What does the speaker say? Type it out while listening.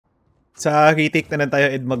Sa retake na lang tayo,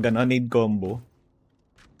 Ed, nade combo.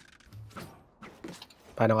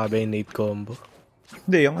 Paano ka ba yung nade combo?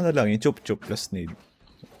 Hindi, yung ano lang, yung chup-chup plus nade.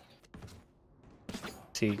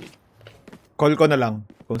 Sige. Call ko na lang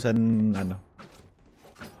kung saan, ano.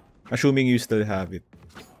 Assuming you still have it.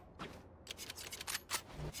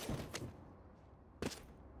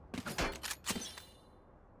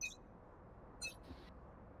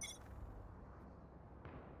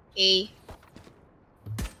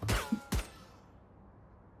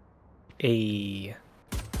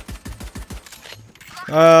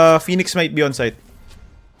 Phoenix might be on site.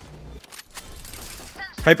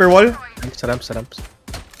 Hyper wall. Ramps.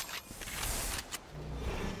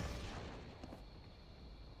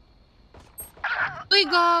 Uy,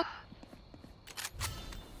 God!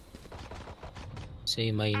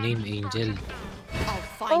 Say my name, Angel.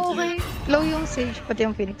 Okay. Low yung Sage, pati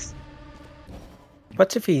yung Phoenix.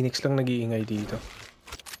 Ba't si Phoenix lang nag-iingay dito?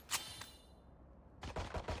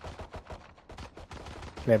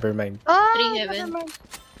 Never mind. Ah, 3 heaven. never mind.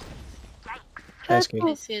 Nice game.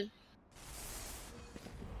 Nice kill.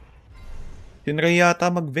 Tinry yata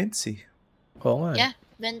mag-vents eh. Oo nga. Yeah,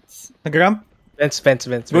 vents. Nag-ramp? Vents.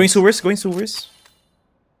 Going sewers.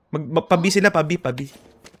 Pabi sila, pabi.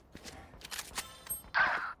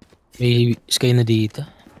 May Sky na dito.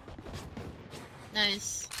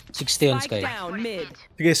 Nice. 60 on Sky.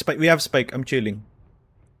 Sige, we have Spike. I'm chilling.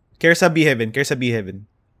 Care sa B heaven.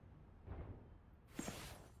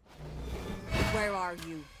 Where are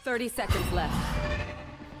you? 30 seconds left.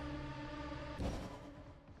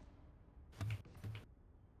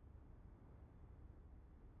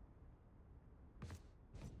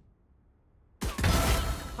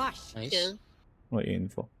 Nice. Kill. May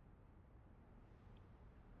info.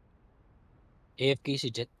 AFK si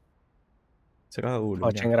Jet. Saka ulo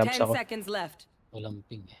Watching niya. ramps 10 ako. seconds left. Walang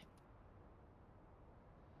ping eh.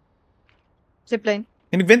 Zipline.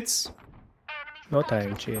 Nag-vents? No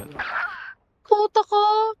time, chill. Puta ka!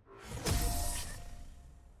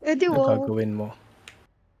 Eh di Ano wow. gagawin mo?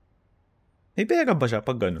 May pera ba siya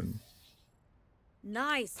pag ganun?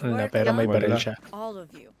 Nice Wala, work, pero may Wala. baril siya. all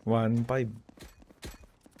of you. 1.5.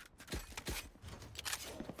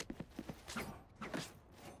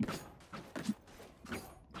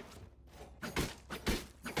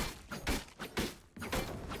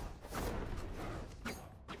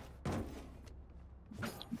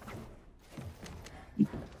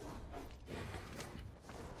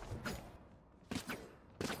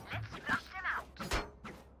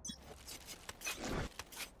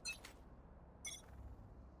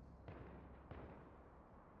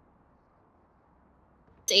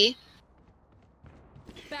 See?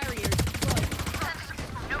 Barriers closed.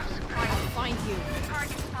 I'll find you.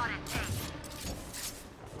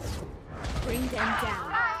 Bring them down.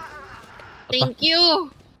 Thank you!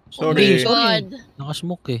 Oh Sorry. my God.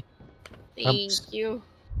 Nakasmoke eh. Thank you.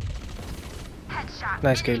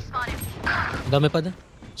 Nice kill. Ang dami pa na.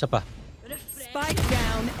 Isa pa. Spike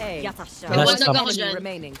down A. Last Nag ako Enemy dyan.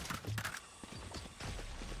 remaining.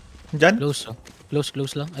 Diyan? Close oh.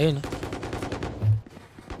 Close lang. Ayun oh.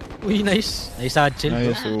 Uy, nice. Nice Satchel.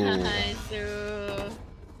 Nice. Nice.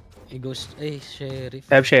 Ghost. Ay, Sheriff.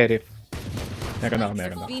 I have Sheriff. Meron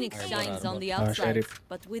ako. Phoenix shines on the Ah, outside, Sheriff.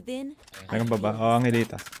 but within. Meron ba ba? Oo, ang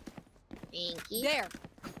hilita. Thank you. There.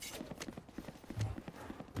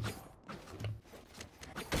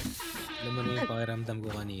 Alam mo na yung pakiramdam ko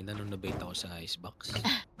kanina nung nabait ako sa icebox.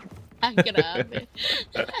 Ah, grabe.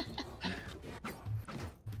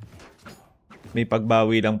 May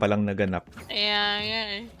pagbawi lang palang naganap.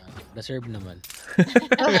 Ayan. Deserve naman.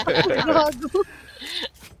 Gago.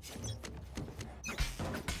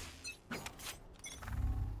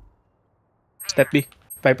 Step B.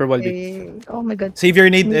 Viper wall B. Oh my God. Save your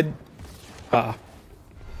nade, Ed.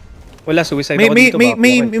 Wala, suicide May ako dito.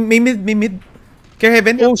 may mid. Care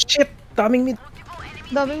heaven? Oh shit! Daming mid.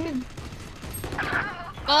 Daming mid.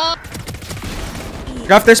 Oh!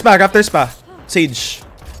 Rafters pa. Sage.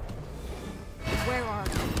 Where are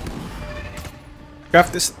you?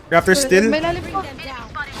 Rafters still? May lalim Bring pa. them down.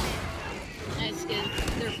 Nice kill.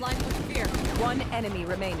 They're blind with fear. One enemy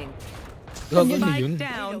remaining. Gago na yun.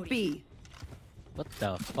 Down B. What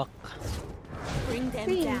the fuck? Bring them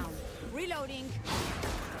Please. down. Reloading.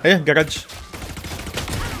 Ayan, garage.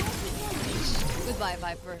 Goodbye,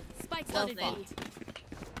 Viper. Spike well fought.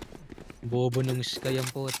 Bobo ng Sky ang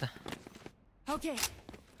puta. Okay,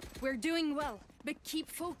 we're doing well, but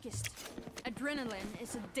keep focused. Adrenaline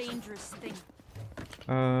is a dangerous thing.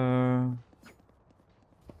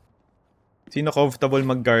 Sino comfortable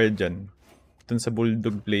mag-guard dyan? Dun sa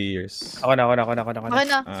Bulldog players. Ako na. Okay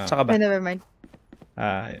na. Saka ba? Ay, never mind.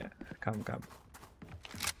 Yeah. Come.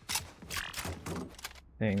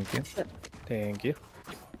 Thank you. Thank you.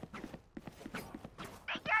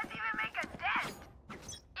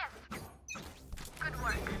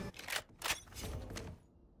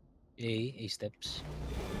 A steps.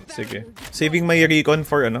 Sige. Saving my recon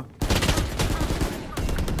for ano.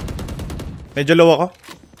 Medyo low ako.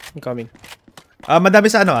 I'm coming. Madami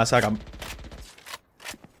sa ano sa ramp.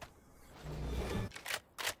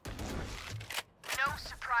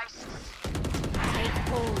 Take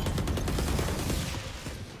hold.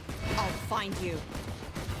 I'll find you.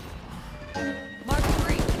 Mark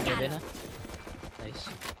 3. Got Pwede it. na. Nice.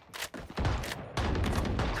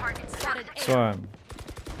 Spotted A. Swan.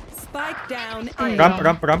 Spike down A.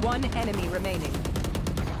 Ramp. One enemy remaining.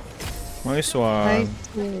 Nice one.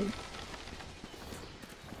 Nice.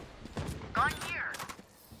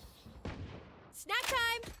 Snack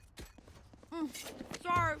time!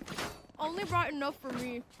 Sorry. Only brought enough for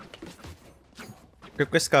me.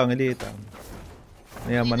 Request ka ng elite.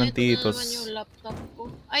 Mayaman ng Ito na naman titos. yung laptop ko.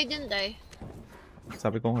 Ay, didn't die.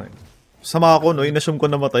 Sabi ko nga eh. Sama ako no, inassume ko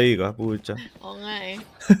namatay ka. Pucha. Oo nga eh.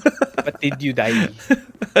 But did you die?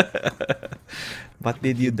 What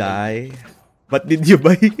did you die? What did you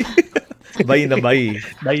buy? Buy na buy.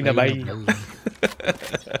 Buy na buy.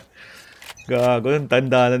 Gago,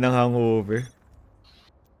 tanda na ng hangover.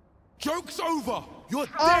 Joke's over! You're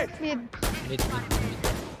Oh, dead! mid. Mid.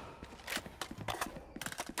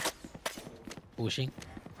 Pushing.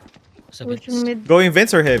 Sa Pushing bits. mid. Going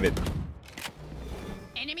vents or heaven?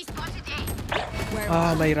 Enemy spotted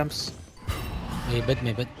A. May ramps. May bed.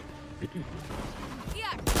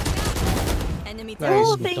 Enemy Nice.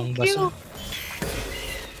 Oh, Butang thank you.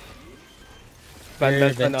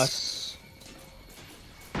 Vandal Vents. on us.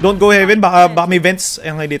 Don't go heaven, baka may vents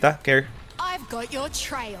ang elita. Care. I've got your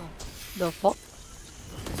trail. The fuck?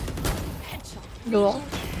 Headshot. Go.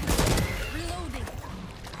 Reloading.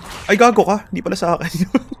 Ay, gago ka. Hindi pala sa akin.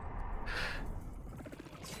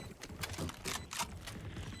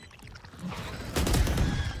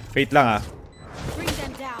 Wait lang ah. Bring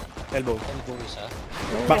them down. Elbow. Elbow isa.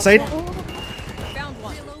 Backside? Found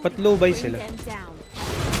one. Ba't low buy Bring sila? them down.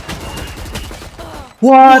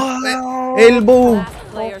 What? Elbow. Last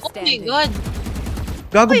player Oh my standing. god.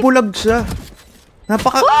 Gago, bulag siya.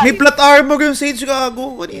 May plot armor yung Sage,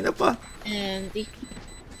 gago. Kanina pa. And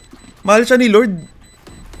Mahal siya ni Lord.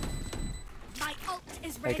 My ult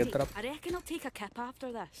is Like a ready. trap. I reckon I'll take a cap after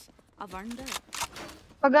this. I've earned it.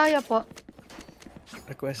 Pagaya po.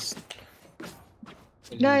 Request.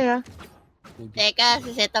 Gaya. teka,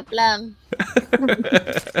 si setup lang.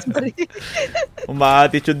 Sorry.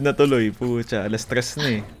 Uma-attitude na tuloy. Pucha, alas stress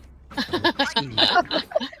na eh.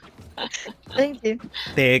 Thank you.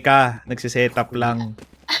 Teka, nagsisetup lang.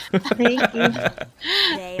 Thank you.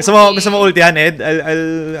 Gusto mo ultihan, Ed? I'll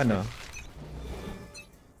I'll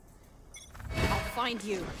find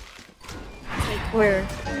you. Where?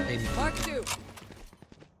 Mark 2.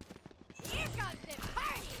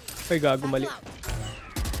 Ay, gago mali.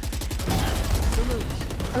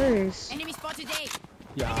 Others. Enemy spotted A.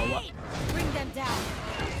 Yawa. Bring them down.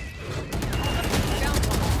 Found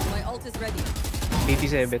one. My ult is ready.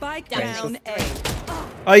 87. Spike Nice. down A.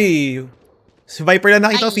 Ay! Si Viper lang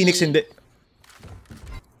nakita ko, Ay. Phoenix hindi.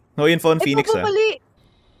 No info on Phoenix ah. Mali.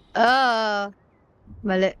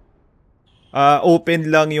 Mali. Open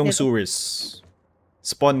lang yung Ito. sewers.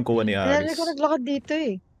 Spawn ko ni Kaya Aris. ko naglakad dito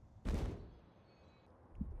eh.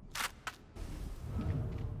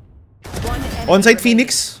 One enemy On-site remaining.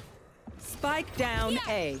 Phoenix? Spike down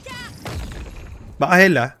A. Baka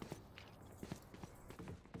hell ah.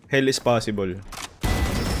 Hell is possible.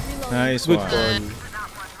 Nice Good one. call.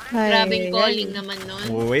 Grabing calling naman nun.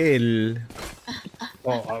 Well.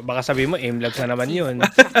 Oh, baka sabi mo, aim lags na naman yun.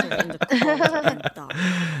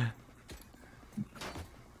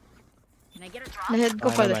 Can I get a drop? Nahead ko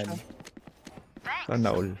pala siya. Sana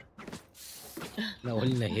all.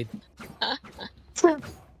 Na-all na hit.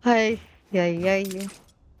 Hi. Yay.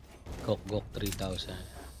 Gok 3,000.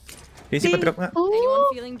 Easy pa drop nga. Anyone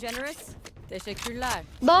Oh, feeling generous? Teşekkürler.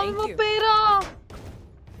 dami Thank mo you. pera.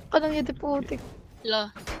 Kanang yun putik.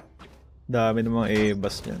 Lo. Dami namang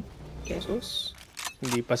A-bus niyan. Jesus.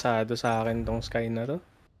 Hindi pasado sa akin tong sky na to.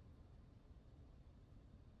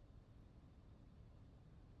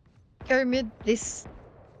 Kermit, please.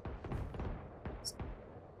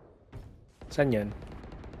 Saan yan?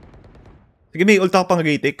 Sige, may ult ako pang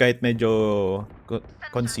retake kahit medyo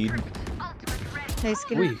concede. Nice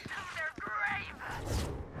kill. Uy.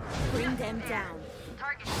 Bring them down.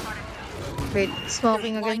 Wait,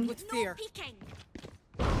 smoking Blind again. with fear.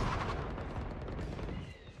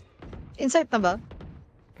 Insight na ba?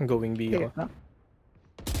 Going B Here ako. pa.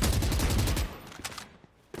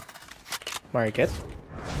 Market?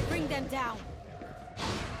 them down.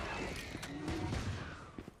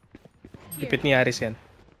 Ipit ni Aris yan.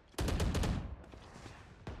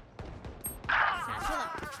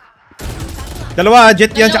 Dalawa,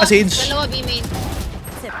 Jet yan, tsaka Sage. Dalawa, B-main.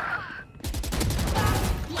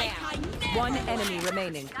 One enemy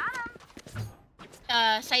remaining.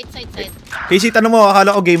 Side. Casey, tanong mo,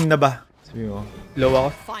 akala ko game na ba? Sabi mo. Low ako.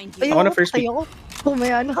 Find Ako na first pick. Ayoko.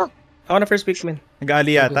 Kumaya na. Ako na first pick, man.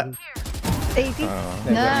 Nag-aali yata. 80.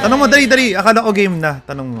 Tanong mo, dali. Akala ko game na.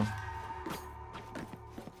 Tanong mo.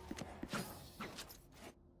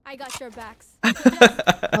 I got your backs.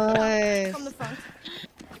 Ay. From the front.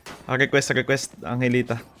 Request,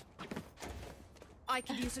 Angelita. I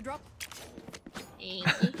could use a drop. Thank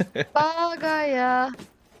you. Pagaya.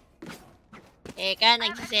 Teka,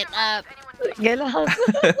 nagsiset up. Galang.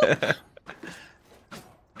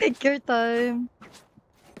 Take your time.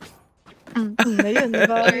 Ayun,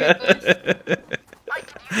 diba?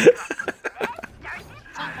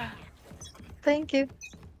 Thank you.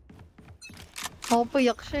 Ako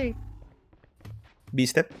payak siya eh.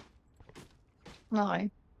 B-step? Okay.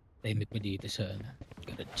 Timing mo dito sa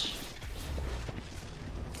garage.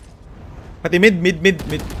 Pati mid.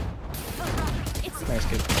 Nice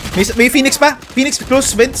kill. May Phoenix pa? Phoenix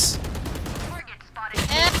close vents.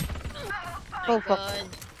 Oh, fuck. God.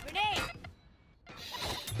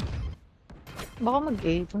 Baka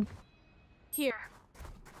mag-8. Here.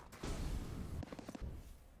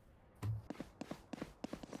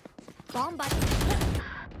 Bomb buddy.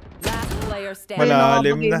 Last player standing.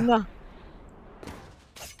 Malalim Ayun, na.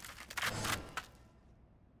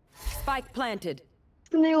 Spike planted.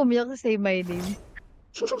 Gusto na yung umiyak say my name.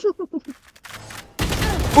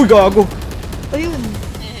 Uy, gago. Ayun.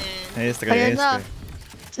 Nice try, Kaya nice na. try.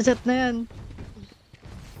 Sa chat na yan.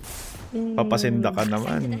 Papasinda ka Into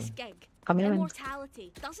naman. this gig. Kami naman.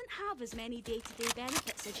 Immortality doesn't have as many day-to-day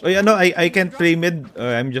benefits as Uy, ano, I can't play mid.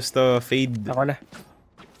 I'm just fade. Ako na.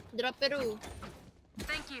 Drop Peru.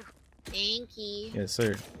 Thank you. Yes,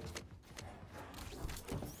 sir.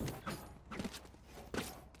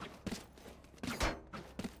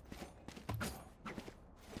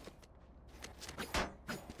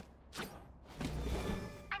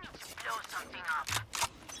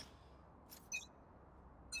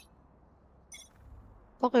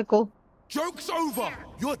 Okay ko. Joke's over!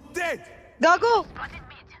 You're dead! Gago!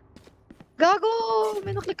 Gago!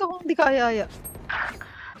 May naklik akong hindi kaya-aya.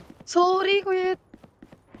 Sorry, kuya.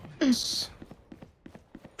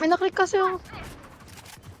 May naklik kasi ako.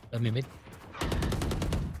 Mid.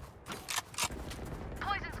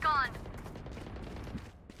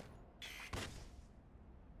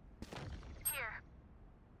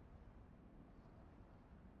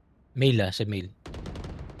 Mail sa mail.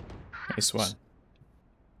 Nice one.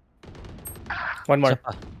 One more. Isa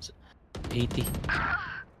pa. 80.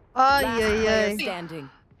 Ay, Last ay, player ay. standing.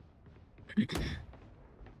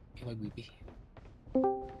 Mag-BP.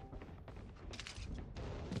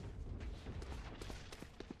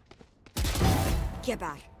 Get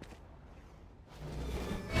back.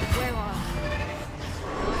 Where are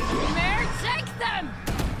Mare, take them!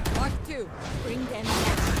 Mark 2. Bring them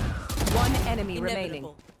down. One enemy remaining.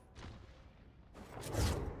 Inevitable.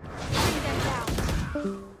 Bring them down.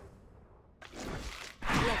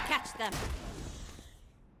 We'll catch them.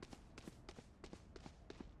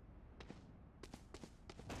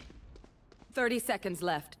 Thirty seconds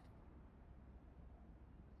left.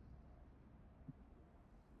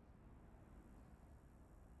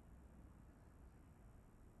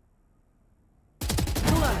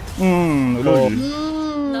 Lol.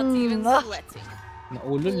 Not even sweating.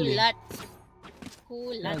 Naulol eh.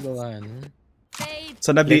 Kulat. Nagawa no? Fade.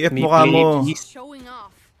 Sa na-BF Let me mukha play, mo. please. Showing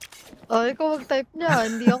off. Ay, ikaw mag-type niya.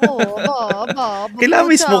 Hindi ako. Aba. Kailangan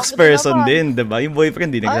may Puta, spokesperson puta din, diba? Yung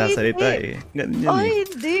boyfriend hindi nagsasalita hindi. eh. Ganun naman. yun Ay, eh.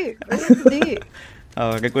 hindi. Ay, hindi.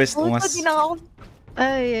 Request Puta, mas. di na ako.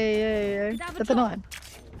 Ay. Tatanungan.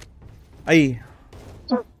 Ay.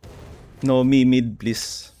 No, me mid,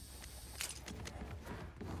 please.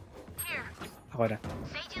 Ako na.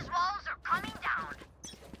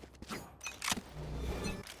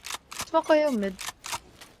 Smoke ko yung mid.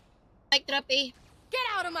 Spike trap eh. Get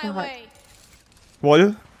out of my way.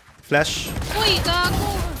 Wall? Flash? Uy,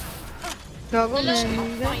 gago! Gago, Dalawa. man.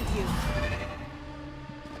 Find you.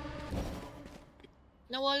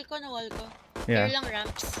 Nawall ko. Yeah. Clear lang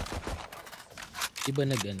ramps. Iba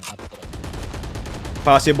up trap.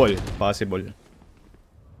 Possible.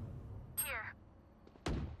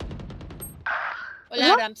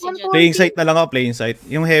 Wala ramps si Jet. Playing site na lang ako, playing site.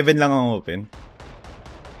 Yung heaven lang ang open.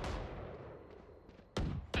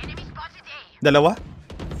 Dalawa?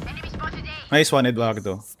 Nice one,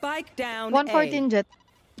 Eduardo. Spike down. 114 jet.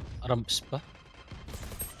 Ramps pa?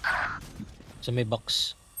 Sa may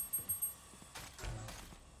box.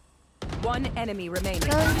 One enemy remaining.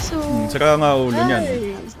 Saka nga ulo niyan.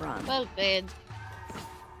 Well fed.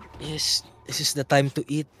 Yes, this is the time to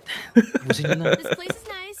eat. Busin nyo na. This place is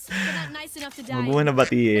nice, but not nice enough to die. Huwag mo na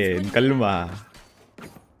batiin. Kalma.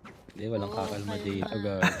 Hindi, walang kakalma dito,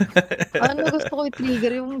 girl. Ano gusto ko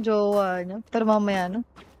i-trigger yung jowa niya. Pero mamaya, no?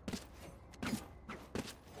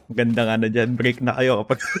 Ganda nga na dyan. Break na kayo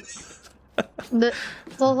kapag...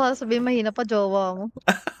 So, sasabihin mahina pa jowa mo.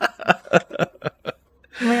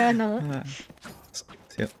 Maya na nga.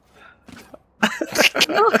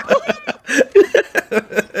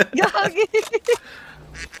 Gagi.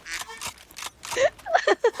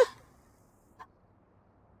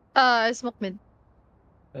 Smoke mid.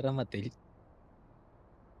 Para matilt.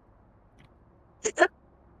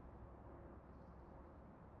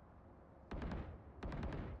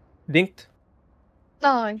 Dinked.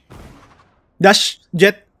 Okay. Dash,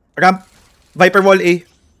 Jet, Ramp, Viper Wall A.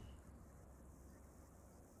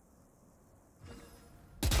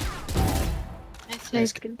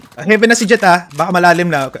 Nice kill. Heaven na si Jet baka malalim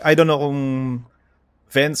na. I don't know kung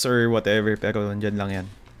fence or whatever, pero andyan lang yan.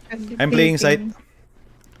 I'm playing site.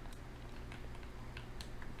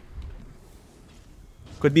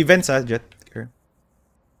 Could be vents Jet.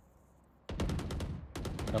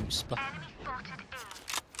 Ramps pa.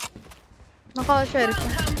 Naka-sheriff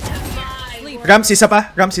na. Rams, isa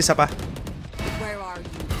pa. Rams, isa pa. Where are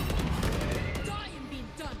you?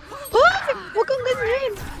 Huwag kang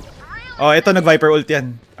ganyan. Oh, ito nag-Viper ult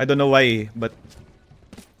yan. I don't know why, but...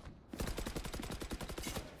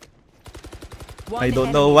 I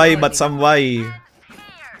don't know why, but some why.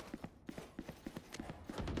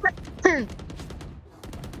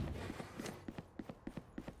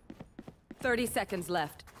 Seconds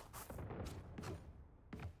left.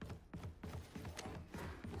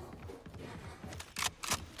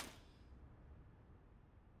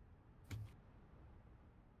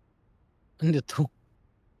 Ano to?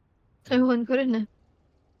 Ewan ko rin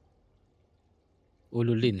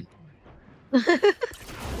Ululin.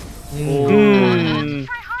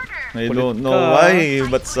 I don't know why,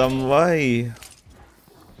 but some why.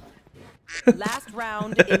 Last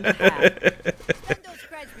round in the half. Send those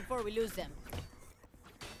spreads before we lose them.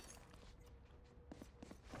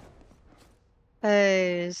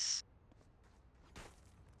 Guys.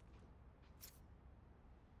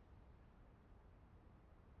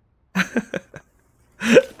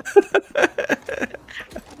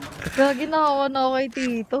 Gagi, nakawa na ako kay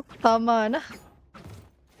Tito. Tama na.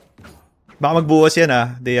 Baka magbuwas yan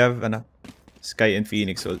They have, Sky and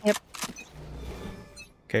Phoenix ult. Yep.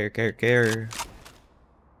 Care.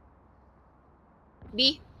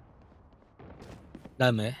 B?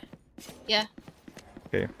 Dami. Yeah.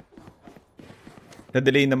 Okay.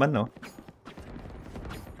 Na-delay naman, no?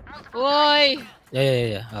 Oy!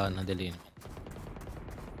 Yeah. Nadelay.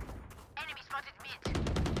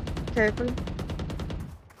 Careful.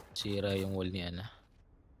 Sira yung wall ni Ana.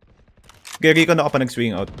 Gary ko na ka pa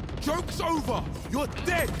nag-swing out. Joke's over! You're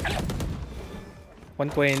dead!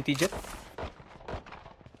 120 Jet.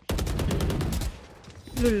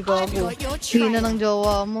 Lul, gago. Hina ng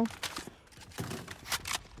jowa mo.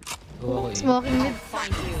 Okay. Smoking mid.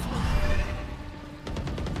 Find you.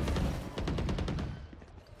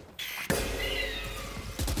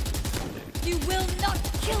 You will not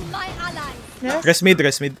kill my ally. Yes? Rest mid.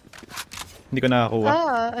 Hindi ko nakakuha.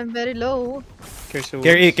 I'm very low. Care A.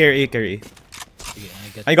 Sige,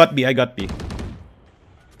 I got B.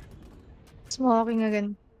 Smoking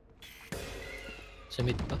again. Sa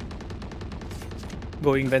mid pa.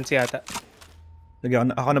 Going vents yata. Sige,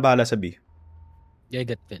 ako na bahala sa B. Yeah,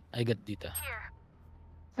 I got dito.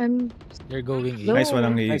 They're going A. Nice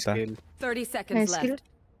walang Nice hita. kill. 30 seconds Nice kill. left.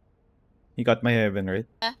 He got my heaven, right?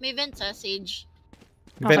 May vents Sage.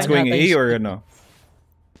 Vents Okay. going A or ano?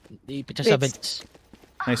 Ipit siya sa Vents. vents.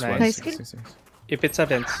 Nice one. Nice kill. If it's a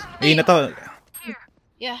vents. A na to.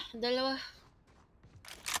 Yeah, dalawa.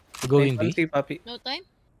 Going B. Papi, papi. No time?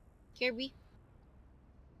 Care B.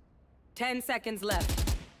 10 seconds left.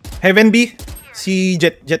 Heaven B. Si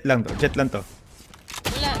Jet lang to.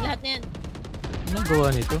 Wala, lahat na yan. Anong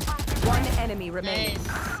gawa nito? One enemy remaining.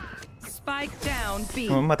 Nice. Spike down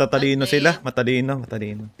B. Oh, matatalino Okay. sila. Matalino.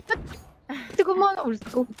 Hindi ko mga ult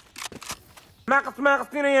ko.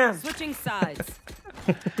 Switching sides.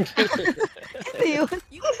 Ano yun?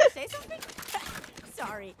 You want to say something?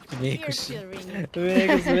 Sorry. Mekos. Ears still ringing.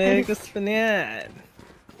 Mekos pa niyan.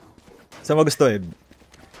 Saan mo gusto, Ed?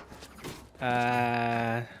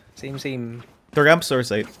 Same. To ramps or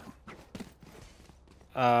site?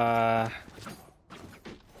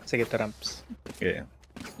 Sige, to ramps. Okay.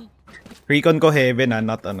 Recon ko heaven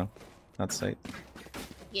not not site.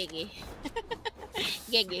 Gege.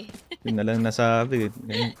 Gege. Yun na lang nasabi.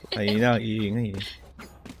 Ay na, iingay eh.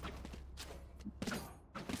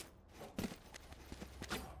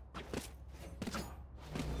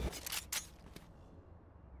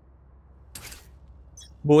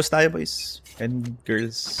 Buhos tayo boys. And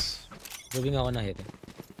girls. Moving ako na hit.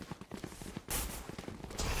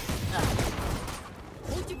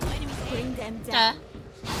 Bring them Sa? down.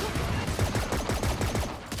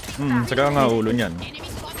 Saka nga ulo niyan. Bring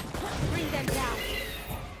them down.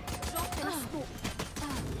 Drop in a smoke.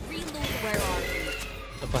 Reload. Where are you?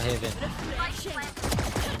 Ito pa heaven.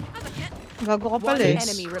 Gago ka pala One eh.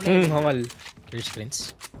 enemy remaining. Hamal. Clear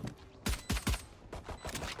screens.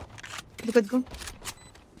 Likod ko.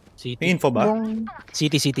 City. May info ba? Bong.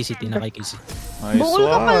 City. Nakay-KC. Nice Bungol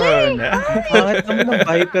ka pala one. Bakit naman ang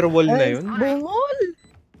Viper wall na yun? Bungol.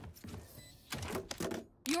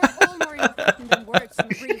 You're all more important than words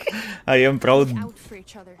and grief. I am proud. Out for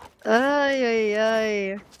each other.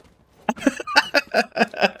 Ay.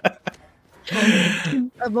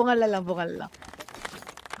 Bungal lang.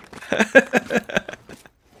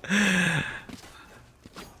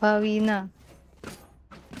 Pawi na.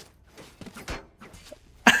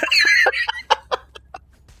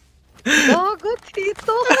 Gago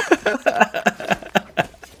dito.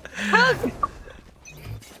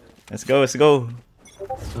 Let's go.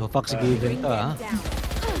 So, Fox given to Down.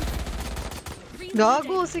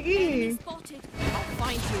 Gago, sige. Spotted. I'll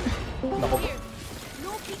find you. Here.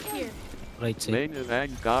 No peek here. Right side.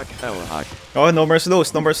 Oh, no more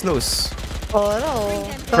slows. Oh, no.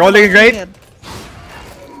 Rolling right.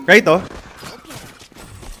 Right oh.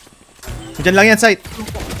 Diyan lang yan, site.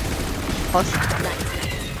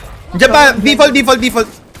 Diyan pa, default.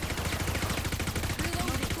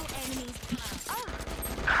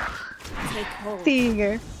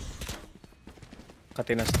 Tinger.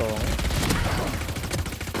 Katinas to.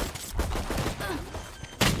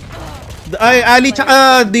 Ay, Ali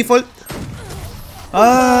tsaka default.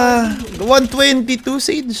 122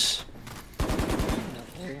 Sage.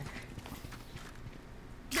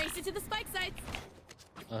 Race it to the spike site.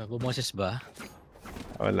 Bumoses ba?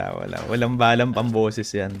 Wala. Walang balang pamboses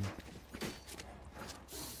yan.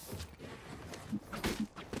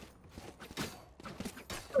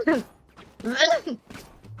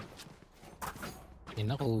 Yan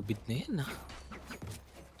na, COVID na yan ah.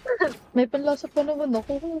 May panlasa pa naman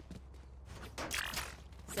ako.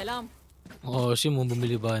 Salam. Oo, si mo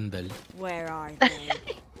bumili bundle. Where are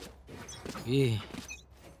they?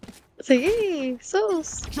 Sige,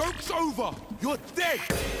 sus. Joke's over. You're dead.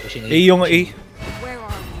 Pushing A yung A. Where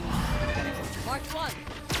are you? Mark one.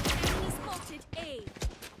 Enemy spotted A.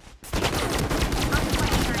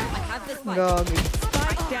 I have this fight. Gagi.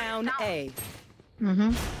 Spike down A.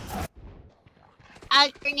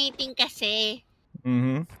 Alternating kasi.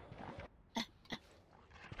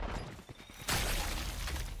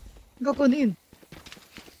 Gago na yun.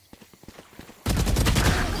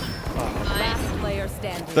 Last player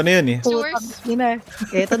standing. Ito na yun eh. Source.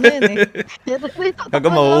 Ito na yun eh. Kaga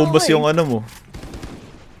mauubos yung ano mo.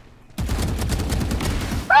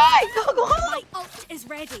 Ay! Gago ka! My ult is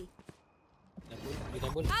ready.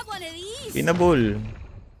 Have one of these. Pinabol.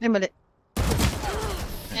 Ay, mali.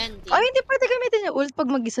 Candy. Ay, hindi pwede gamitin yung ult pag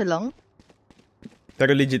mag-isa lang.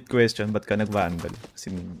 Pero legit question, ba't ka nag-vandal? Kasi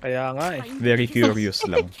Kaya nga eh. very curious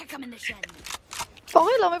lang. Kick 'em in the shin.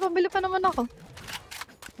 Okay lang, may pambili pa naman ako.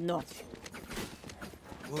 No.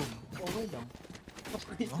 Okay lang.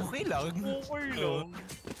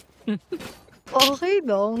 Okay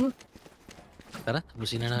lang. Tara,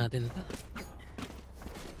 tapusin na natin ito.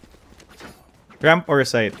 Ramp or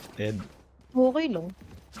site, Ed? Okay lang.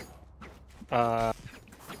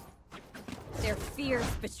 Their fears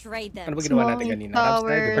betrayed them. Ano ba ginawa natin kanina? Ramps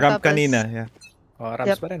Tower, tayo, Ramp tapos- kanina, yeah. Ramps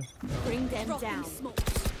Yep. pa rin. Bring them Dropping down. smokes.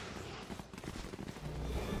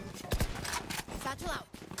 Satchel out.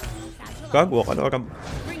 Satchel out. Gagawa ka na ramp.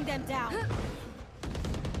 Bring them down. Our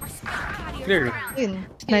spike carrier Clear. down. Yun.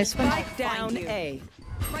 Nice one. Spike down A.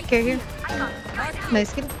 Right Okay, here.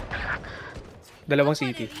 Nice kill. Dalawang One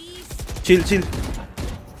of city. these. Chill.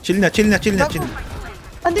 Chill na. Gago.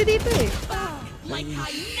 Andi dito eh. Like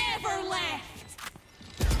I never left.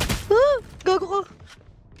 Ah! Gago ka.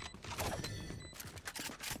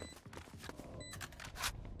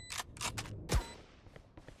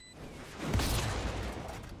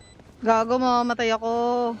 Gago, mamamatay ako.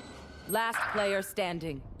 Last player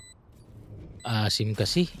standing. Asim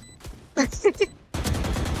kasi.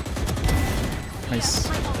 Nice.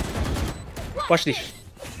 Watch this.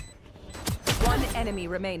 One enemy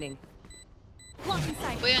remaining. Blocking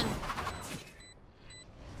sight. O yan.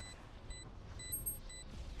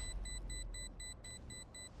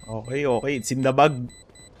 Okay, okay. It's in the bag.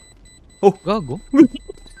 Gago.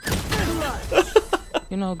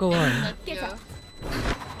 Ginagawa niya. Not you.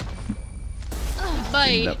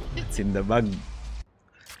 Bye. It's in the bag.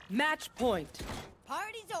 Match point.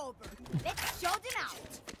 Party's over. Let's show them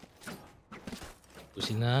out.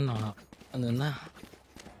 Pusin na, ano na.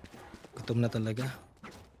 Gutom na talaga.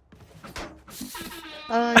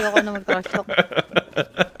 Ayoko na mag-trash talk.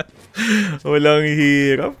 Walang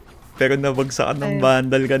hirap. Pero nabagsakan ng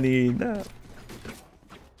vandal kanina.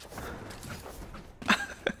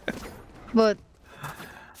 But,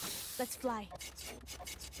 Let's fly.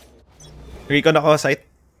 Recon ako, site.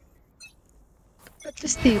 at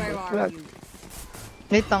least stable. Flag.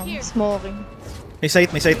 Wait lang, smoking. May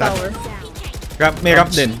site ah. Tower. May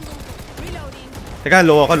ramp din. Reloading. Teka,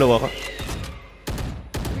 low ako.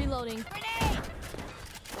 Reloading.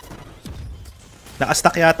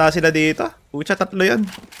 Nakastack yata sila dito. Pucha, 3 yun.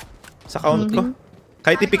 Sa count ko.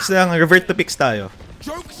 Kahit i-pix lang, revert to pix tayo.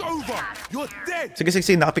 Joke's over. You're dead.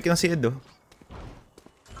 Sige, nakapick ng si Ed, oh.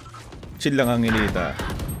 Chill lang ang inita.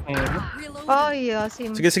 Oh, yeah,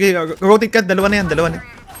 same. Sige, rotate ka. Dalawa na yan. Oh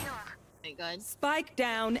my god. Spike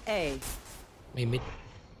down A. May mid.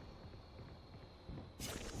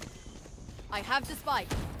 I have the spike.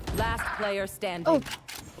 Last player standing.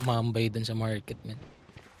 Umambay dun sa market, man.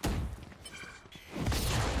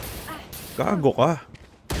 Gago ka.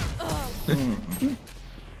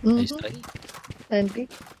 Nice try.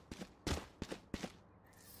 NP.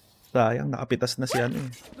 Sayang, nakapitas na si ano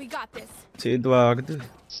eh. We got this. Si Eduardo.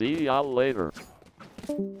 See y'all later.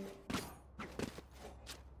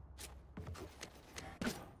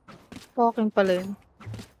 Talking pala yun.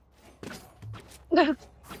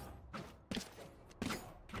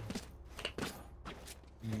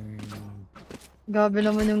 Grabe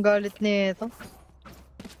naman yung galit nito.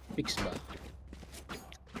 Fix ba?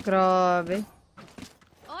 Grabe.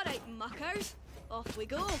 Alright, muckers. Off we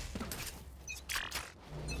go.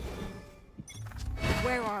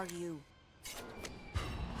 Where are you?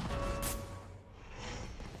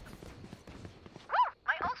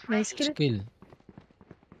 Nice kill. Skill.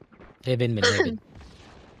 7 mid, 7.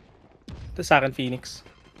 Ito sa akin, Phoenix.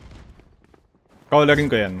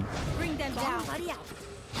 Colorin ko yan. Bring them down.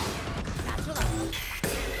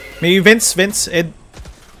 May vents, Ed.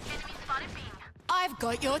 I've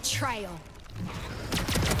got your trail.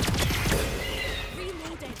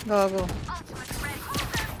 Reloading. Gago.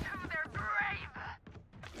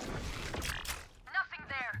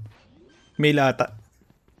 May lata.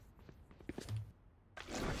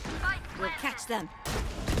 We'll catch them.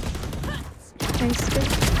 Nice kill.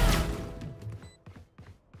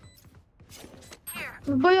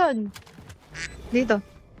 Ano ba yan? Dito.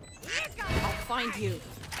 I'll find you.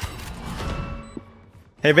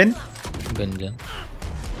 Heaven? Ganda.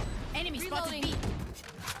 Enemy spotted B.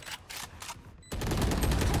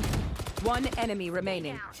 One enemy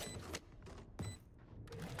remaining.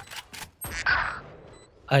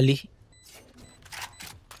 Ali.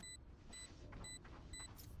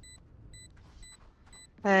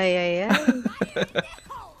 Ay.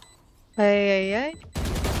 Ay.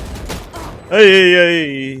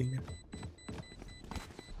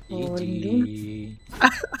 GG.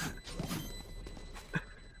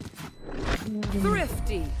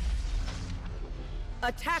 Thrifty.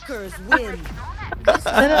 Attackers win.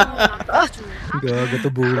 Gago to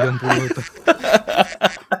bulang po ito.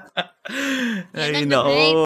 Ay, Yan ang nako. break.